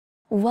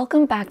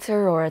Welcome back to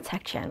Aurora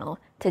Tech Channel.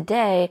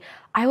 Today,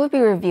 I will be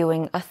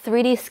reviewing a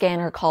 3D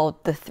scanner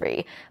called the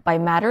 3 by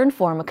Matter and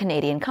Form, a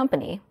Canadian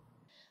company.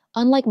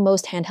 Unlike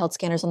most handheld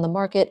scanners on the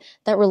market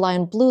that rely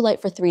on blue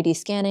light for 3D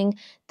scanning,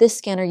 this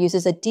scanner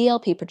uses a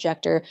DLP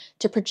projector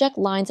to project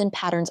lines and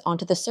patterns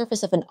onto the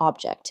surface of an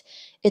object.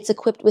 It's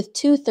equipped with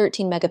two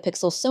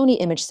 13-megapixel Sony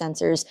image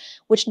sensors,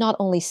 which not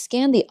only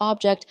scan the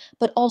object,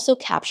 but also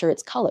capture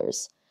its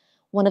colors.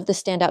 One of the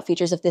standout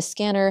features of this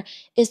scanner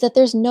is that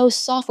there's no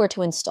software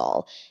to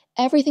install.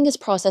 Everything is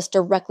processed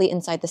directly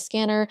inside the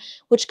scanner,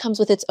 which comes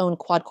with its own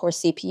quad-core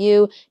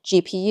CPU,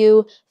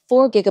 GPU,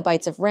 4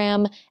 GB of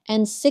RAM,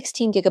 and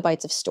 16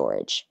 GB of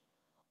storage.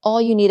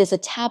 All you need is a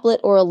tablet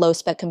or a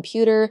low-spec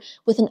computer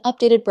with an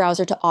updated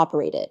browser to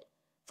operate it.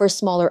 For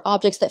smaller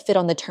objects that fit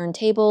on the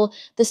turntable,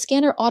 the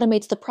scanner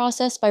automates the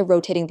process by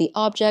rotating the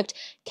object,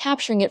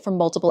 capturing it from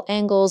multiple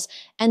angles,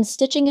 and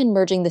stitching and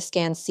merging the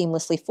scans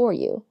seamlessly for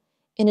you.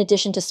 In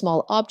addition to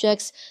small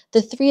objects,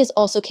 the 3 is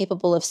also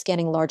capable of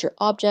scanning larger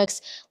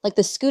objects, like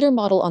the scooter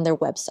model on their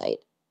website.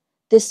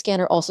 This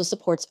scanner also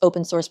supports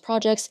open source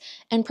projects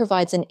and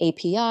provides an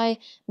API,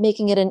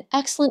 making it an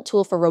excellent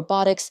tool for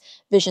robotics,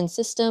 vision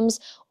systems,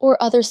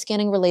 or other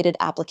scanning-related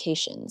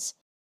applications.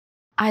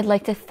 I'd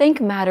like to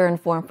thank Matter and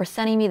Form for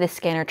sending me this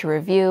scanner to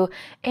review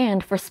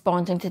and for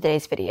sponsoring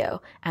today's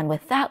video. And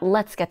with that,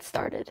 let's get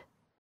started.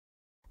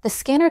 The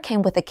scanner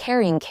came with a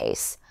carrying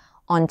case.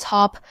 On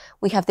top,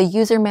 we have the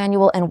user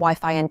manual and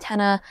Wi-Fi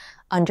antenna.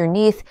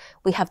 Underneath,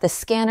 we have the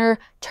scanner,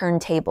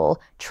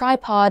 turntable,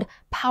 tripod,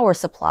 power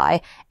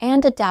supply,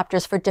 and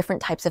adapters for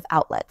different types of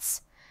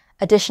outlets.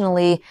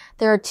 Additionally,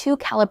 there are 2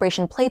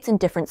 calibration plates in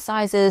different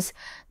sizes.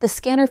 The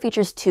scanner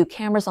features 2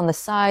 cameras on the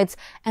sides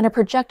and a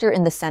projector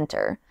in the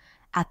center.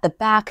 At the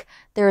back,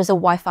 there is a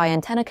Wi-Fi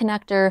antenna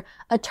connector,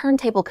 a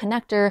turntable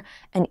connector,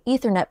 an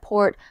Ethernet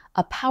port,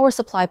 a power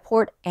supply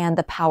port, and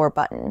the power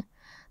button.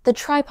 The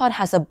tripod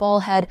has a ball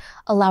head,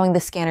 allowing the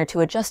scanner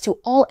to adjust to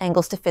all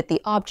angles to fit the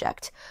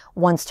object.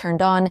 Once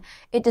turned on,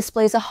 it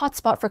displays a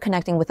hotspot for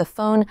connecting with a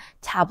phone,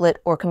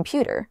 tablet, or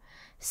computer.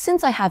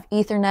 Since I have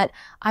Ethernet,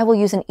 I will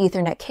use an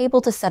Ethernet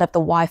cable to set up the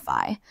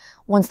Wi-Fi.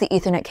 Once the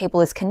Ethernet cable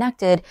is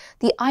connected,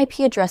 the IP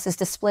address is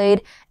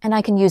displayed, and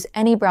I can use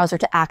any browser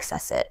to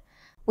access it.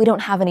 We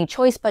don't have any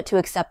choice but to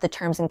accept the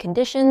terms and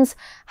conditions.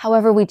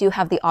 However, we do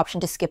have the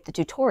option to skip the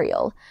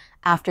tutorial.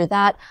 After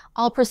that,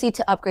 I'll proceed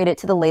to upgrade it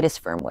to the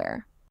latest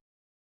firmware.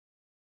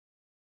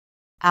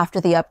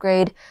 After the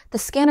upgrade, the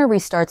scanner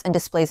restarts and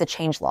displays a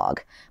changelog.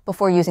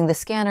 Before using the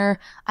scanner,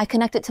 I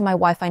connect it to my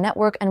Wi-Fi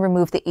network and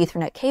remove the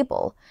Ethernet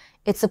cable.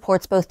 It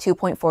supports both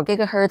 2.4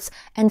 GHz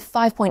and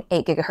 5.8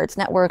 GHz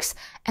networks,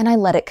 and I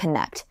let it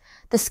connect.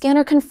 The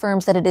scanner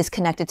confirms that it is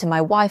connected to my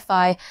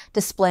Wi-Fi,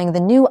 displaying the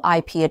new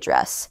IP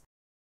address.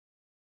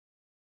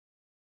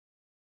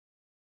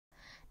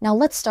 Now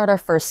let's start our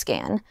first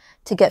scan.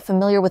 To get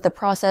familiar with the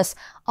process,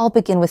 I'll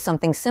begin with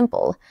something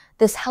simple.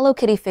 This Hello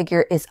Kitty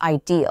figure is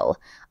ideal.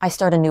 I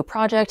start a new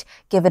project,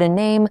 give it a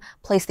name,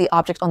 place the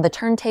object on the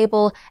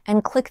turntable,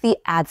 and click the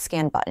Add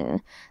Scan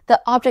button.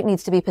 The object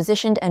needs to be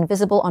positioned and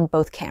visible on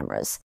both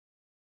cameras.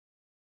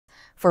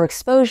 For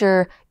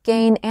exposure,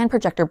 gain, and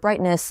projector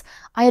brightness,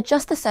 I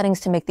adjust the settings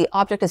to make the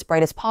object as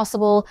bright as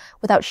possible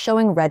without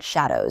showing red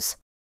shadows.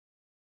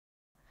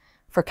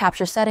 For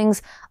capture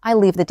settings, I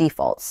leave the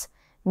defaults.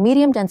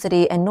 Medium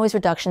density and noise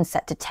reduction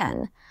set to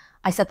 10.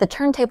 I set the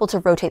turntable to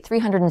rotate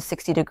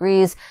 360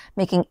 degrees,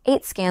 making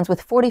 8 scans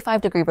with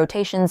 45-degree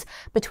rotations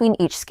between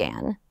each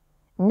scan.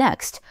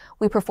 Next,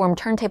 we perform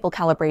turntable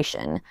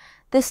calibration.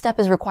 This step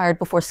is required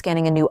before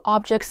scanning a new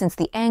object since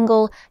the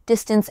angle,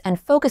 distance, and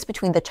focus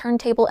between the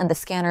turntable and the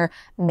scanner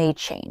may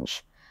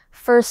change.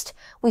 First,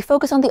 we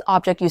focus on the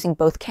object using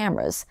both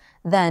cameras.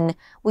 Then,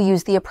 we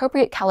use the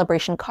appropriate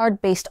calibration card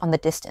based on the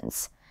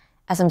distance.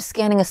 As I'm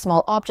scanning a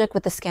small object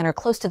with the scanner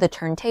close to the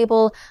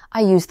turntable,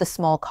 I use the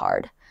small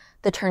card.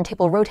 The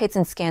turntable rotates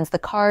and scans the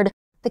card.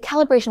 The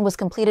calibration was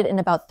completed in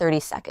about 30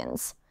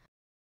 seconds.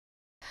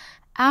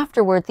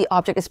 Afterward, the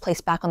object is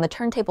placed back on the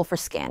turntable for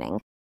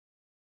scanning.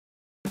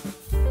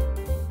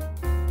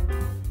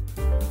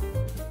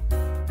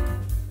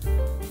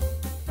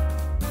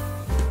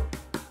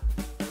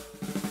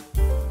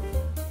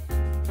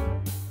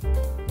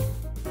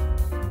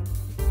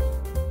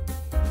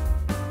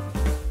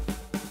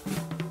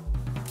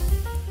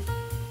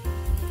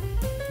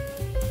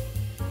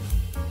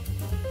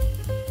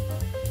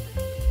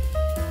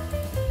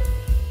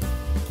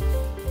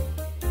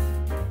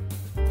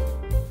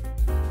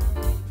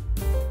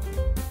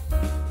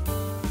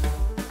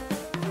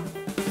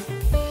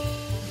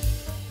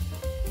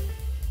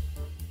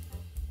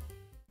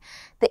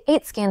 The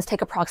 8 scans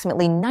take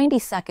approximately 90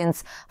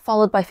 seconds,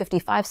 followed by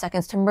 55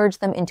 seconds to merge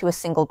them into a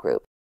single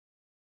group.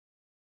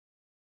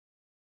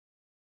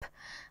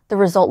 The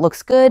result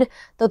looks good,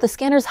 though the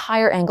scanner's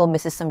higher angle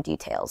misses some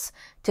details.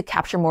 To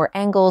capture more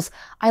angles,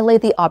 I lay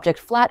the object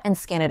flat and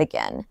scan it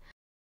again.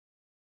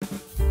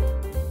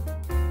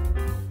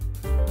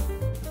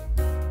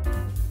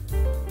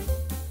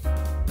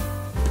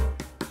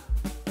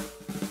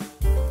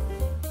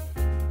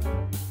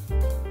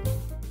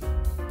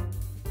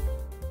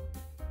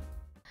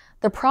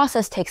 The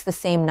process takes the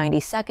same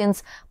 90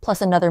 seconds,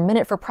 plus another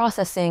minute for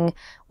processing.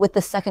 With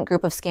the second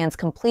group of scans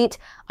complete,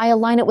 I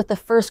align it with the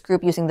first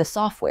group using the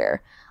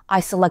software. I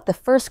select the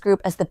first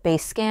group as the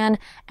base scan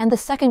and the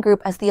second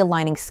group as the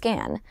aligning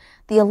scan.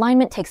 The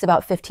alignment takes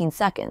about 15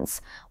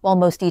 seconds. While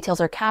most details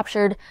are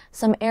captured,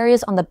 some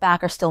areas on the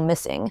back are still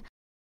missing.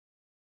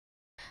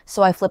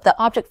 So I flip the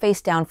object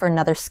face down for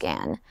another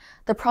scan.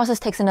 The process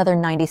takes another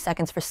 90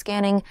 seconds for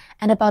scanning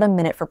and about a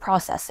minute for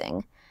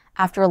processing.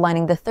 After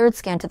aligning the third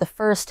scan to the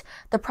first,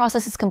 the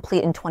process is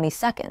complete in 20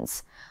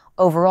 seconds.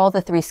 Overall,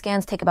 the 3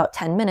 scans take about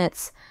 10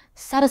 minutes.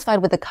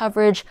 Satisfied with the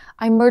coverage,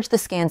 I merge the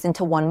scans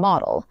into one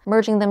model.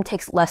 Merging them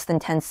takes less than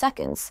 10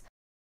 seconds.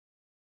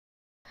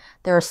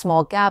 There are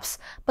small gaps,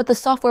 but the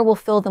software will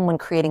fill them when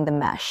creating the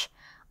mesh.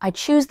 I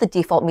choose the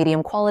default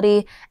medium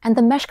quality, and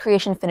the mesh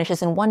creation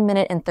finishes in 1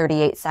 minute and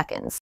 38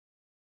 seconds.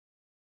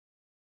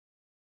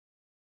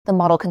 The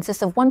model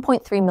consists of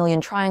 1.3 million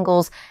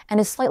triangles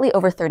and is slightly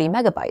over 30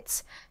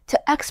 megabytes.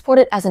 To export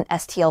it as an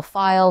STL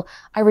file,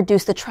 I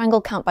reduce the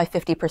triangle count by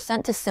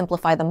 50% to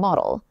simplify the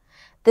model.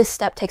 This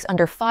step takes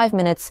under 5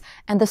 minutes,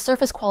 and the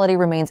surface quality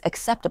remains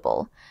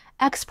acceptable.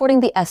 Exporting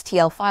the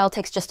STL file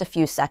takes just a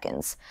few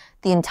seconds.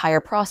 The entire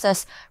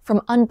process, from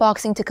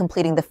unboxing to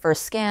completing the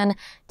first scan,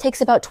 takes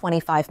about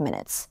 25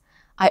 minutes.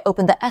 I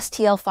open the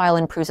STL file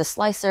in Prusa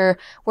Slicer,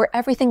 where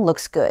everything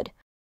looks good.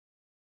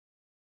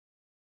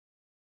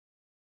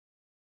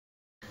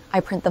 I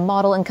print the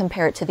model and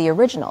compare it to the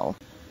original.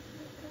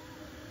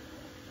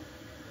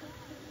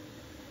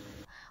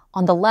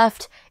 On the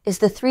left is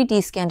the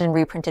 3D scanned and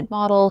reprinted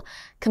model.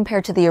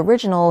 Compared to the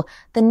original,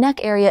 the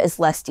neck area is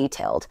less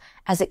detailed,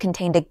 as it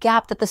contained a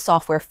gap that the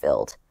software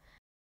filled.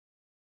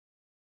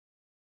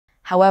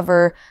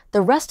 However, the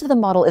rest of the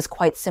model is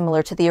quite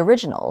similar to the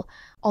original.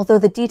 Although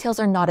the details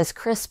are not as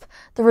crisp,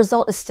 the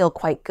result is still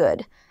quite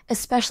good,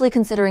 especially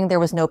considering there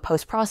was no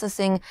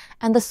post-processing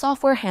and the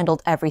software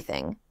handled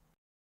everything.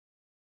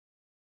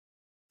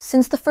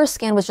 Since the first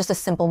scan was just a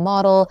simple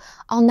model,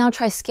 I'll now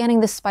try scanning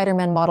this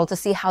Spiderman model to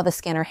see how the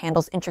scanner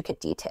handles intricate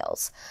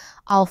details.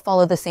 I'll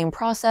follow the same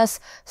process,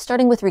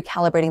 starting with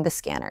recalibrating the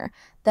scanner.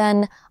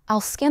 Then,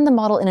 I'll scan the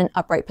model in an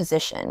upright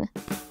position.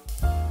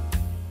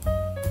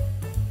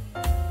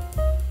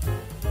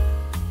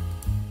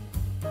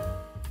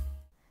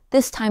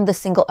 This time, the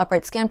single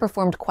upright scan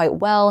performed quite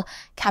well,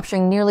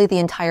 capturing nearly the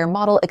entire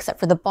model except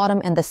for the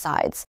bottom and the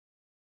sides.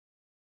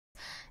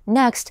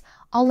 Next,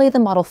 I'll lay the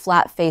model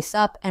flat face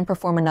up and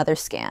perform another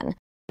scan.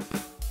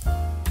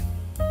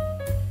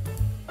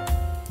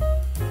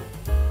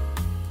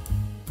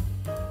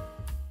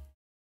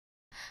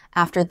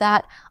 After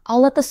that,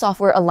 I'll let the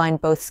software align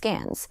both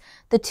scans.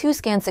 The 2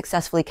 scans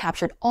successfully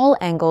captured all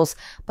angles,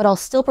 but I'll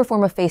still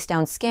perform a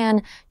face-down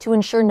scan to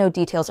ensure no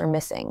details are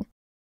missing.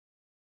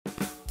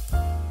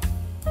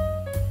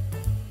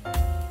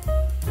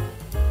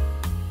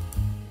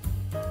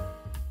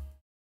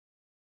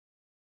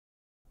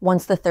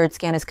 Once the third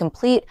scan is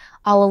complete,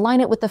 I'll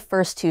align it with the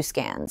first 2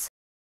 scans.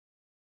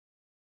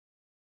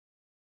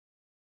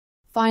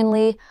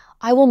 Finally,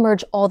 I will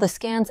merge all the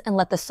scans and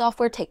let the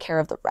software take care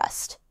of the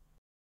rest.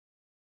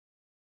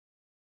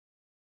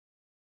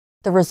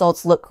 The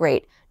results look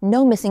great.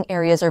 No missing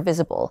areas are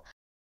visible.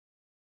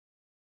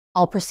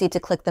 I'll proceed to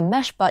click the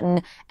Mesh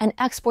button and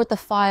export the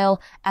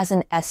file as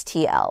an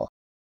STL.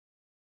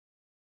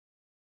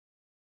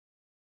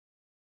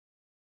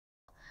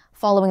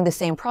 Following the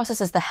same process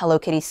as the Hello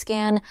Kitty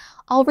scan,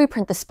 I'll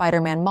reprint the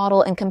Spiderman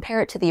model and compare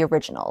it to the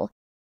original.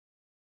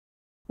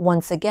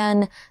 Once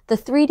again, the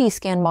 3D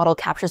scan model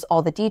captures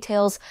all the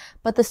details,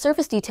 but the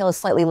surface detail is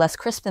slightly less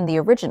crisp than the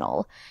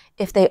original.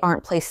 If they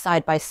aren't placed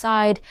side by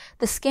side,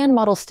 the scan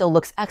model still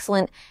looks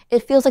excellent.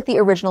 It feels like the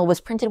original was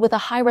printed with a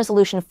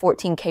high-resolution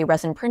 14K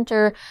resin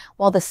printer,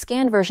 while the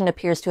scanned version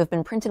appears to have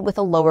been printed with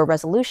a lower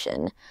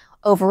resolution.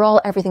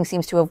 Overall, everything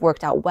seems to have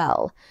worked out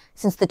well.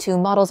 Since the 2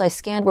 models I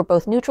scanned were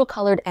both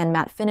neutral-colored and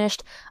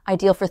matte-finished,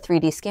 ideal for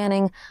 3D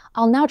scanning,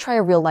 I'll now try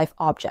a real-life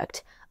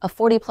object, a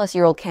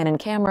 40-plus-year-old Canon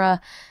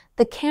camera.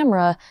 The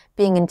camera,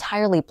 being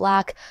entirely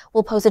black,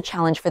 will pose a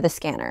challenge for the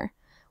scanner.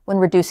 When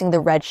reducing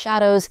the red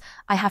shadows,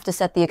 I have to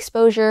set the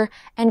exposure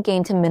and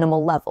gain to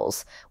minimal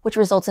levels, which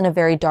results in a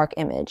very dark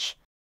image.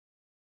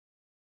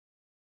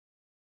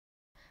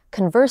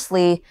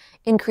 Conversely,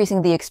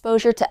 increasing the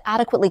exposure to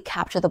adequately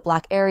capture the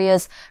black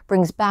areas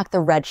brings back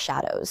the red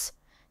shadows.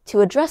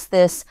 To address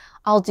this,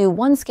 I'll do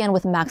 1 scan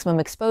with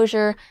maximum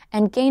exposure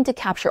and gain to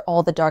capture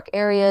all the dark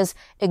areas,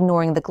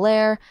 ignoring the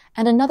glare,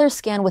 and another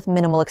scan with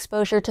minimal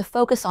exposure to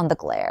focus on the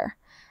glare.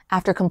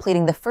 After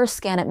completing the first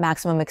scan at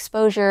maximum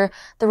exposure,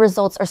 the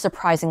results are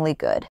surprisingly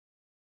good.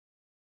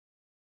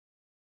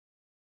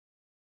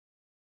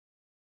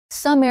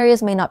 Some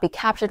areas may not be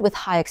captured with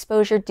high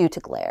exposure due to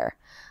glare.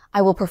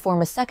 I will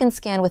perform a second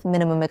scan with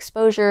minimum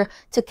exposure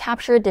to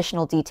capture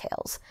additional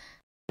details.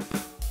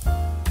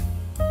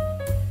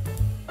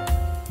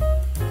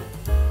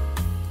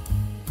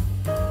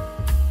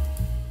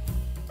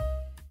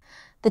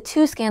 The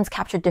 2 scans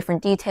captured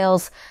different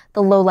details.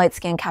 The low-light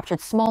scan captured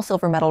small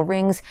silver metal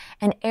rings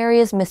and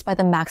areas missed by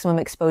the maximum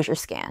exposure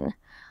scan.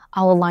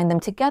 I'll align them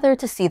together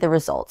to see the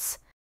results.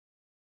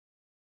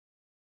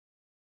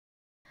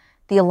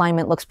 The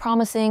alignment looks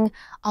promising.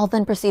 I'll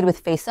then proceed with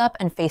face-up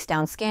and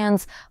face-down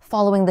scans,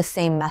 following the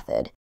same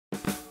method.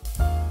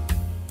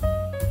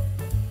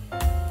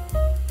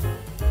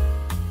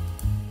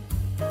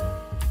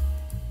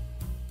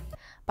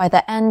 By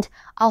the end,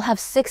 I'll have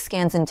 6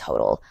 scans in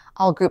total.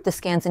 I'll group the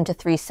scans into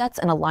 3 sets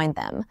and align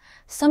them.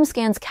 Some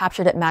scans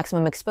captured at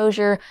maximum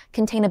exposure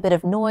contain a bit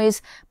of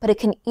noise, but it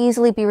can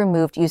easily be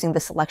removed using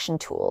the selection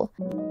tool.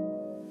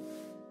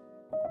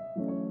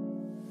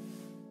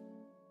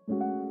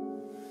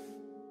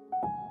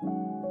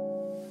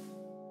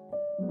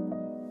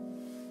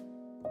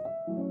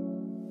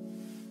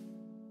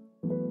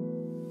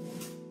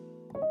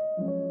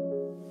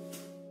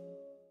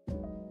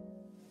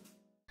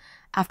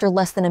 After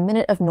less than a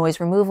minute of noise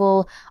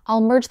removal,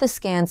 I'll merge the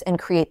scans and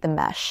create the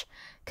mesh.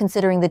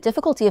 Considering the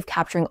difficulty of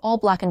capturing all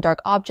black and dark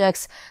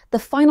objects, the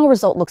final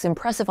result looks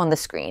impressive on the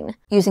screen.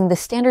 Using the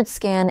standard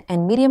scan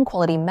and medium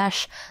quality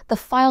mesh, the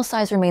file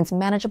size remains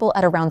manageable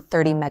at around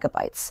 30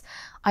 megabytes.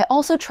 I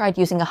also tried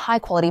using a high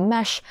quality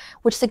mesh,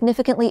 which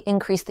significantly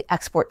increased the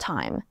export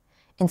time.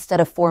 Instead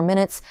of 4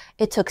 minutes,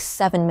 it took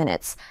 7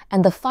 minutes,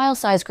 and the file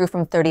size grew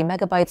from 30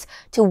 megabytes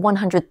to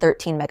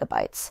 113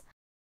 megabytes.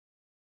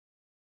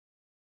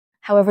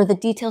 However, the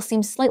detail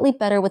seems slightly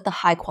better with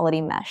the high-quality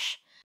mesh.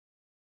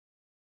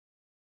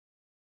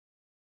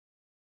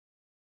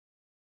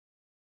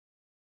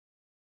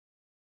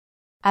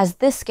 As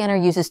this scanner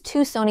uses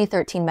 2 Sony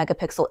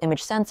 13-megapixel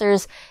image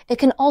sensors, it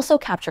can also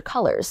capture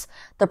colors.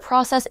 The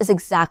process is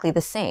exactly the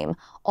same.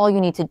 All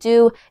you need to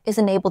do is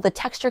enable the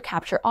texture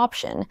capture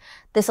option.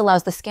 This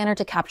allows the scanner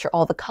to capture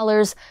all the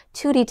colors,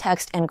 2D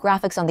text, and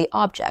graphics on the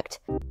object.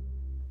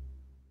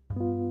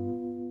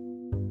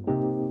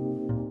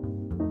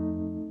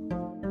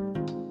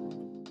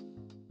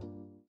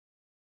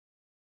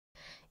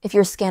 If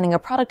you're scanning a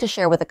product to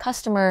share with a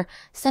customer,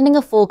 sending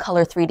a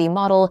full-color 3D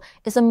model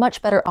is a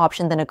much better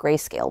option than a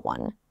grayscale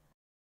one.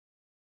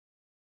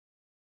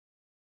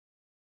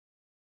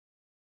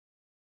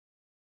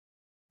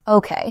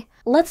 Okay,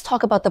 let's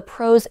talk about the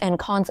pros and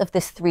cons of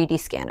this 3D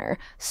scanner,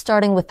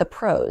 starting with the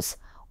pros.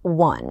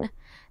 1.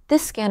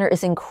 This scanner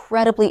is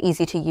incredibly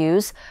easy to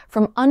use.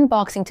 From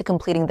unboxing to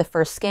completing the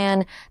first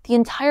scan, the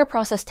entire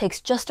process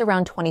takes just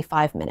around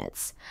 25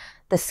 minutes.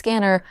 The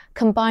scanner,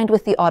 combined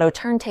with the auto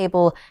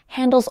turntable,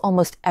 handles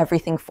almost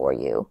everything for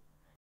you.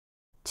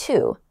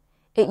 2.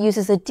 It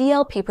uses a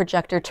DLP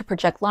projector to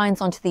project lines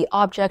onto the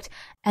object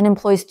and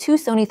employs 2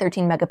 Sony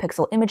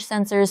 13-megapixel image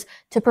sensors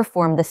to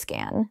perform the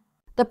scan.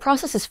 The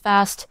process is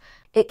fast.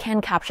 It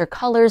can capture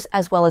colors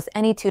as well as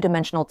any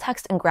 2-dimensional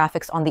text and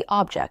graphics on the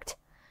object.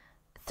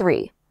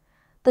 3.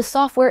 The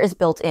software is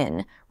built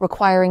in,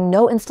 requiring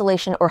no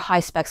installation or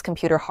high-specs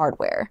computer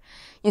hardware.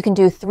 You can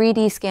do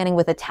 3D scanning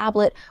with a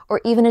tablet or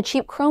even a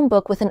cheap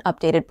Chromebook with an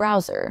updated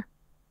browser.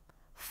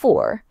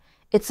 4.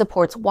 It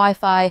supports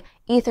Wi-Fi,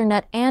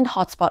 Ethernet, and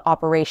hotspot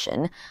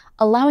operation,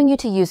 allowing you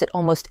to use it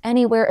almost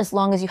anywhere as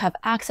long as you have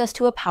access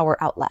to a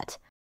power outlet.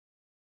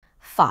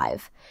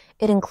 5.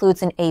 It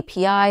includes an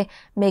API,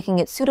 making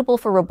it suitable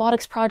for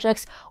robotics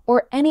projects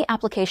or any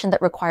application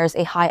that requires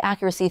a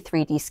high-accuracy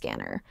 3D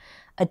scanner.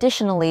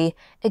 Additionally,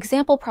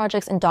 example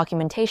projects and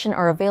documentation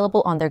are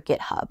available on their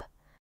GitHub.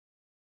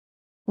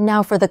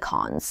 Now for the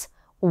cons.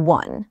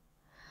 1.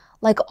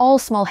 Like all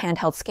small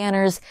handheld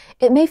scanners,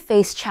 it may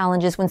face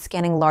challenges when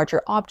scanning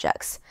larger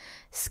objects.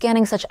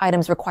 Scanning such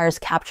items requires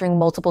capturing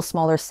multiple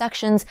smaller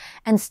sections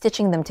and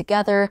stitching them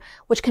together,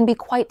 which can be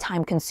quite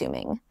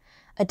time-consuming.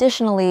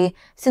 Additionally,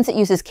 since it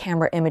uses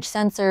camera image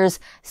sensors,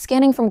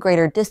 scanning from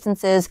greater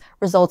distances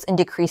results in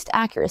decreased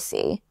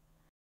accuracy.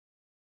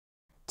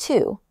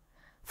 2.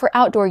 For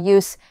outdoor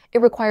use,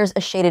 it requires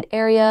a shaded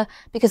area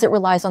because it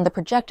relies on the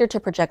projector to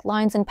project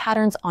lines and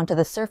patterns onto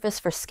the surface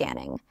for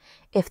scanning.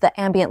 If the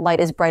ambient light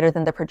is brighter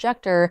than the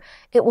projector,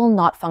 it will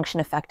not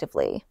function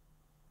effectively.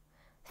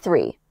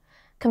 3.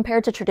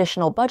 Compared to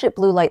traditional budget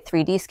blue light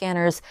 3D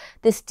scanners,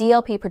 this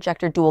DLP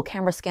projector dual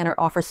camera scanner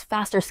offers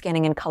faster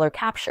scanning and color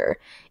capture.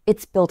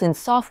 Its built-in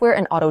software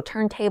and auto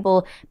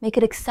turntable make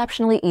it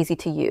exceptionally easy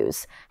to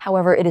use.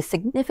 However, it is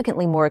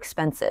significantly more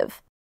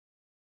expensive.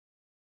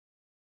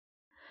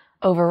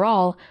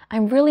 Overall,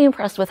 I'm really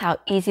impressed with how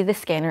easy the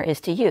scanner is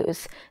to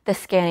use. The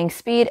scanning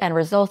speed and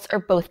results are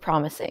both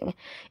promising.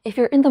 If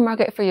you're in the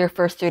market for your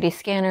first 3D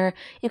scanner,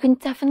 you can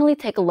definitely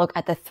take a look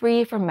at the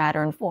 3 from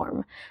Matter and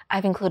Form.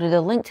 I've included a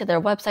link to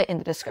their website in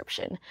the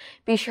description.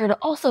 Be sure to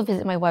also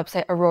visit my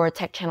website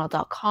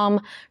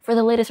auroratechchannel.com for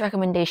the latest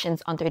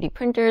recommendations on 3D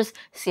printers,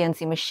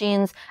 CNC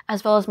machines,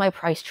 as well as my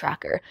price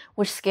tracker,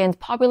 which scans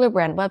popular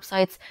brand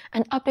websites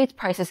and updates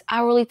prices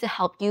hourly to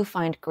help you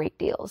find great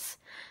deals.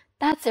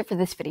 That's it for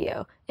this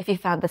video. If you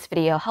found this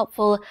video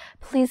helpful,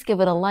 please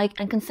give it a like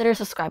and consider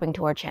subscribing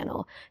to our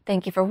channel.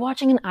 Thank you for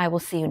watching, and I will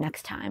see you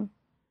next time.